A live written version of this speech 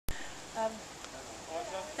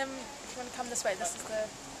Then if you want to come this way, this is the...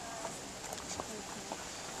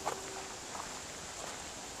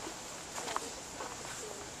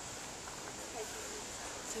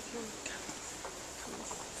 So if you want to come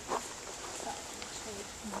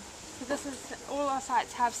so this is, all our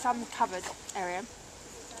sites have some covered area.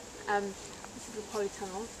 This is the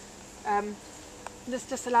polytunnel. This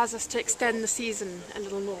just allows us to extend the season a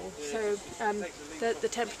little more. So the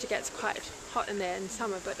temperature gets quite hot in there in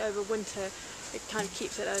summer, but over winter it kind of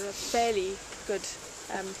keeps it at a fairly good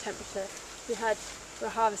temperature. We're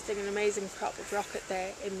harvesting an amazing crop of rocket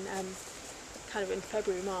there in kind of in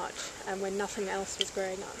February, March, when nothing else was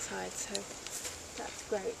growing outside. So that's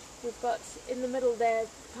great. We've got in the middle there,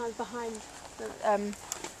 kind of behind the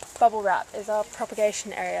bubble wrap, is our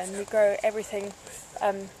propagation area, and we grow everything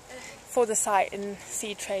for the site in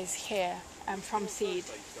seed trays here, from seed.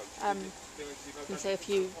 And so if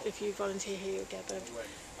you volunteer here, you'll get a bit of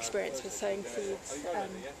experience with sowing seeds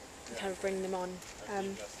and kind of bring them on.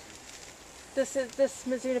 This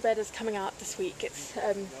Mizuna bed is coming out this week.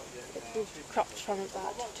 We've cropped from it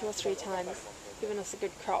about 2 or 3 times, given us a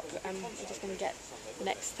good crop, and we're just going to get the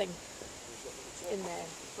next thing in there,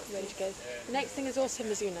 ready to go. The next thing is also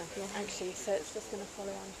Mizuna, actually, so it's just going to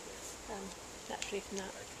follow on naturally from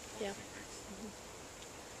that. Yeah.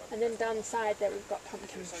 And then down the side there we've got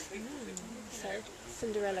pumpkins. So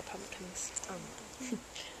Cinderella pumpkins.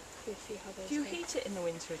 We'll see how those Do you go. heat it in the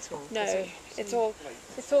winter at all? No, it's all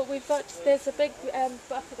there's a big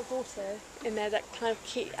bucket of water in there that kind of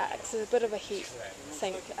acts as a bit of a heat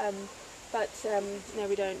sink. But no,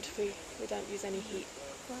 we don't use any heat.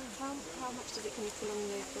 Wow. How much does it cost along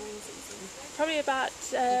the growing season? Probably about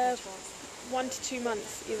 1 to 2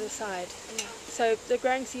 months either side. Yeah. So the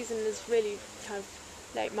growing season is really kind of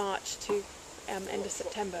late March to end of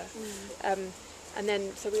September. And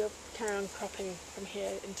then so we'll carry on cropping from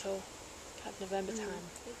here until kind of November time.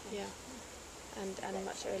 Yeah. And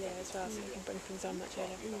much earlier as well, so we can bring things on much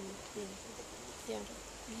earlier. Yeah.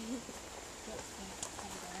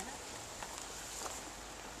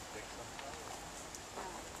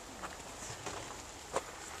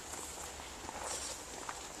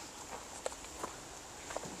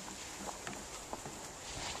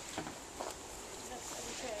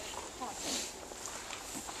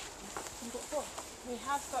 We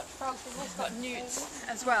have got frogs, we've also got newts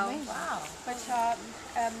as well, which are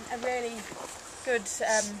a really good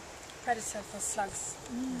predator for slugs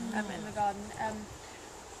in the garden.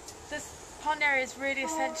 This pond area is really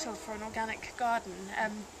essential for an organic garden.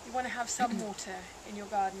 You want to have some water in your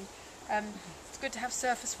garden. It's good to have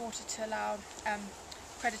surface water to allow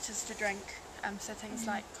predators to drink, so things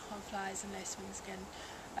like coneflies and lacewings, again,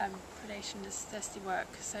 predation is thirsty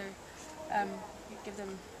work. So you give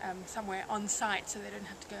them somewhere on site so they don't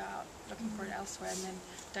have to go out looking for it elsewhere and then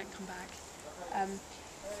don't come back.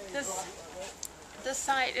 This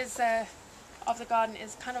site is of the garden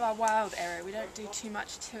is kind of our wild area. We don't do too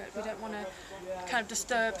much to it. We don't want to kind of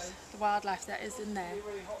disturb the wildlife that is in there.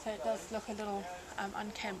 So it does look a little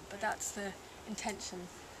unkempt, but that's the intention.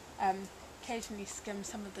 Occasionally skim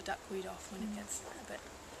some of the duckweed off when it gets a bit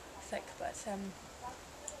thick, but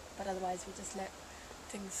otherwise we just let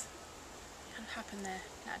things happen there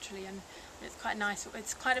naturally, and it's quite nice.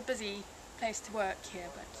 It's quite a busy place to work here,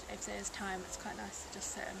 but if there's time it's quite nice to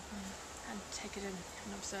just sit and take it in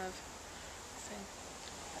and observe. So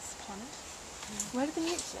that's the pond. Where do the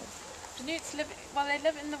newts live? The newts live, well, they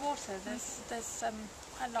live in the water. There's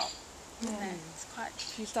quite a lot in there. It's quite.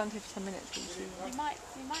 If you stand here for 10 minutes, will you see one?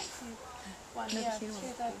 You might see one. Never seen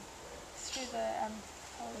one. Through the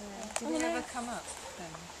holes. Do they ever come up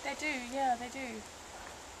then? They do, yeah, they do.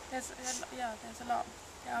 There's a lot.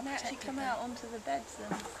 They They actually come out onto the beds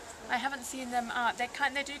then? I haven't seen them out. They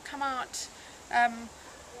do come out. I've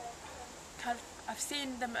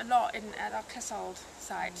seen them a lot at our Clissold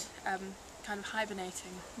site, kind of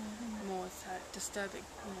hibernating more, so disturbing.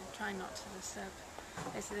 Trying not to disturb.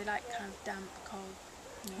 They like kind of damp, cold.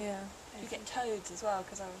 Yeah. You get toads as well,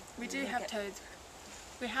 because we do have toads.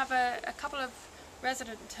 We have a couple of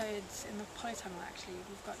resident toads in the polytunnel. Actually,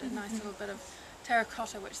 we've got a nice little bit of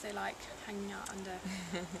terracotta which they like hanging out under,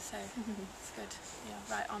 so it's good. Yeah,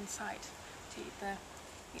 right on site to eat the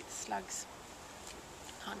slugs.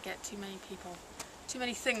 Can't get too many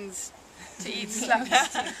things to eat slugs.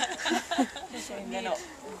 They're not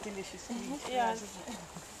delicious to eat. Yeah.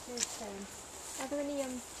 Are there any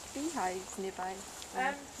beehives nearby?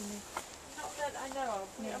 Not that I know of.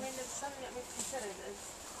 I mean, it's something that we've considered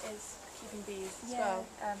is keeping bees as well.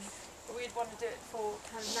 But we'd want to do it for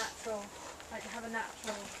kind of natural, like have a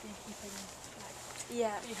natural beekeeping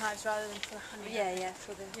beehives rather than for the honey. Yeah,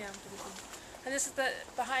 for the And this is the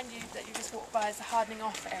behind you that you just walked by is the hardening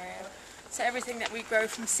off area. So everything that we grow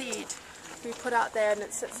from seed, we put out there and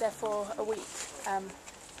it sits there for a week,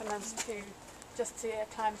 sometimes two, just to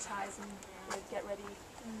acclimatise and get ready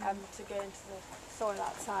to go into the soil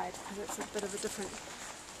outside, because it's a bit of a different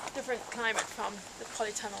climate from the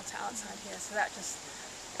polytunnel to outside here. So that just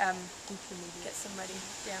gets them ready.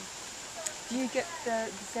 Yeah. Do you get the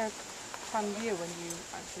time of year when you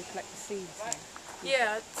actually collect the seeds?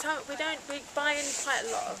 Yeah, so we buy in quite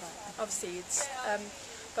a lot of seeds,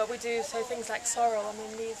 but we do, so things like sorrel, I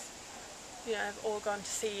mean these, have all gone to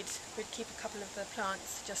seed. We'd keep a couple of the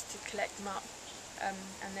plants just to collect them up, and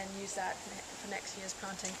then use that for next year's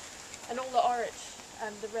planting. And all the orich,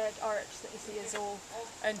 the red orich that you see is all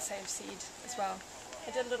own save seed as well.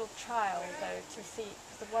 I did a little trial though to see,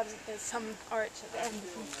 because there's some orich at the end.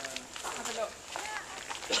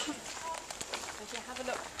 If you have a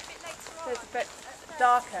look, there's a bit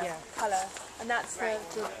darker colour, and that's the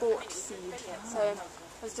bought seed. So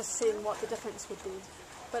I was just seeing what the difference would be.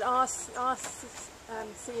 But our seed, I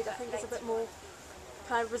think, is a bit more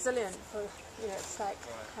kind of resilient for, it's like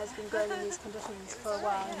has been growing in these conditions for a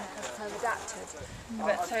while and has kind of adapted a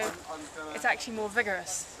bit. So it's actually more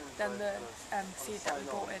vigorous than the seed that we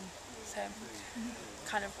brought in. So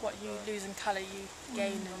kind of what you lose in colour, you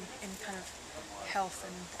gain in kind of health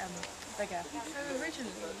and vigour. So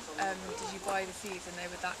originally, did you buy the seeds and they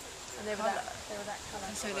were that? And they were that colour.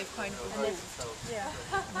 And so they've kind of evolved. Yeah.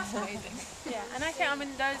 That's amazing. Yeah, and I think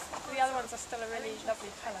the other ones are still a really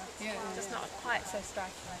lovely colour. Yeah. Just not quite so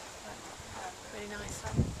striking. But really nice.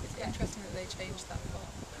 It's interesting that they changed that far.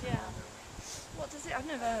 Yeah. What does it? I've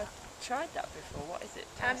never tried that before. What is it?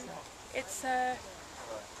 It's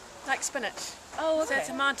like spinach. Oh, okay.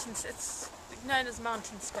 So it's known as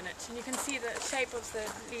mountain spinach, and you can see the shape of the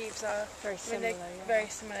leaves are very similar. Very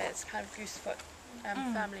similar. It's kind of goosefoot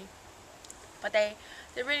family, but they're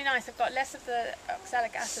really nice. They've got less of the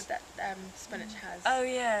oxalic acid that spinach has. Oh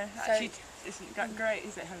yeah, So, actually, isn't that great?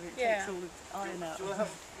 Is it how it takes all the iron out?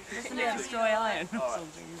 Doesn't it Yeah. destroy iron or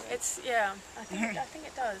something? I think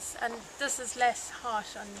it does, and this is less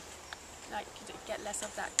harsh on, like you get less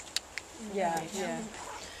of that. Yeah.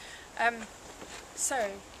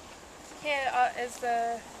 So here is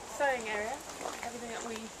the sowing area. Everything that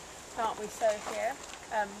we plant, we sow here,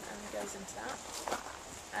 and it goes into that.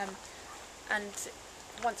 And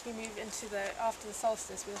once we move into after the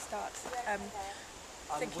solstice, we'll start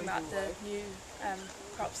thinking about the new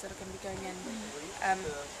crops that are going to be going in.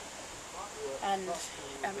 And if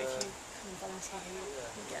you come and volunteer,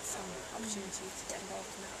 you get some opportunity to get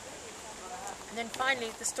involved in that. And then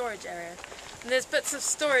finally, the storage area. And there's bits of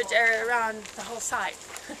storage area around the whole site,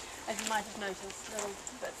 as you might have noticed, little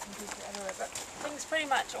bits and pieces everywhere. But things pretty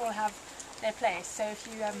much all have their place. So if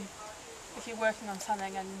you're working on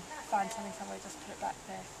something and find something somewhere, just put it back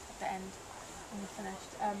there at the end when you're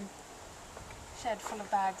finished. Shed full of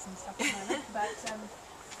bags and stuff at the moment. But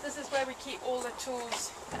this is where we keep all the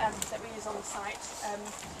tools that we use on the site.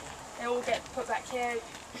 They all get put back here.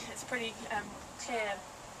 It's pretty clear.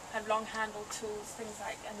 Have long-handled tools, things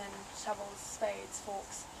like, and then shovels, spades,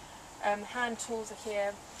 forks. Hand tools are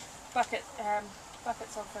here. Buckets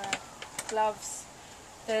of gloves.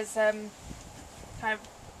 There's kind of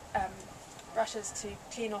brushes to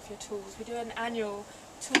clean off your tools. We do an annual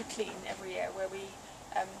tool clean every year where we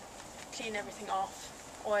clean everything off,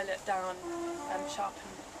 oil it down,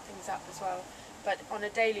 sharpen things up as well. But on a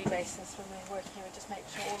daily basis, when we're working here, we just make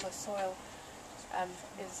sure all the soil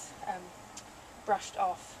is brushed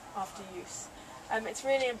off after use. It's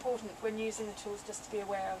really important when using the tools just to be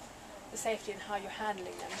aware of the safety and how you're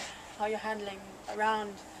handling them, how you're handling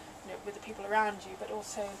around, with the people around you, but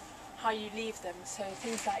also how you leave them. So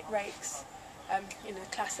things like rakes, the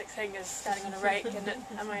classic thing is standing on a rake, and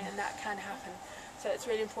that can happen. So it's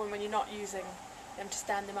really important when you're not using them to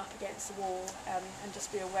stand them up against the wall, and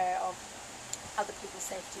just be aware of other people's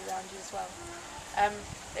safety around you as well.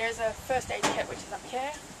 There's a first aid kit which is up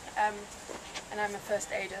here. And I'm a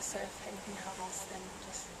first aider, so if anything happens, then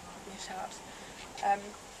just give me a shout.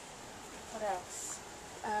 What else?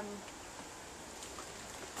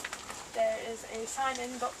 There is a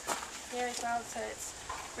sign-in book here as well, so it's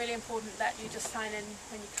really important that you just sign in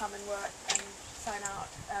when you come and work and sign out,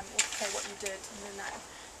 or say what you did, and then that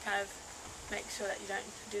kind of makes sure that you don't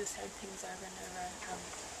do the same things over and over.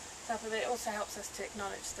 But it also helps us to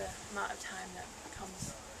acknowledge the amount of time that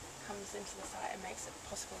comes into the site and makes it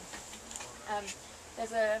possible.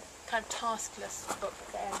 There's a kind of task list book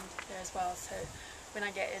at the end there as well, so when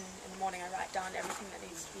I get in the morning I write down everything that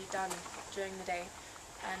needs to be done during the day,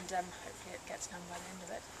 and hopefully it gets done by the end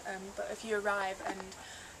of it. But if you arrive, and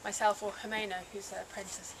myself or Jimena, who's an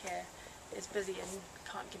apprentice here, is busy and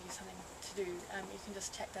can't give you something to do, you can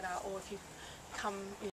just check that out. Or if you come,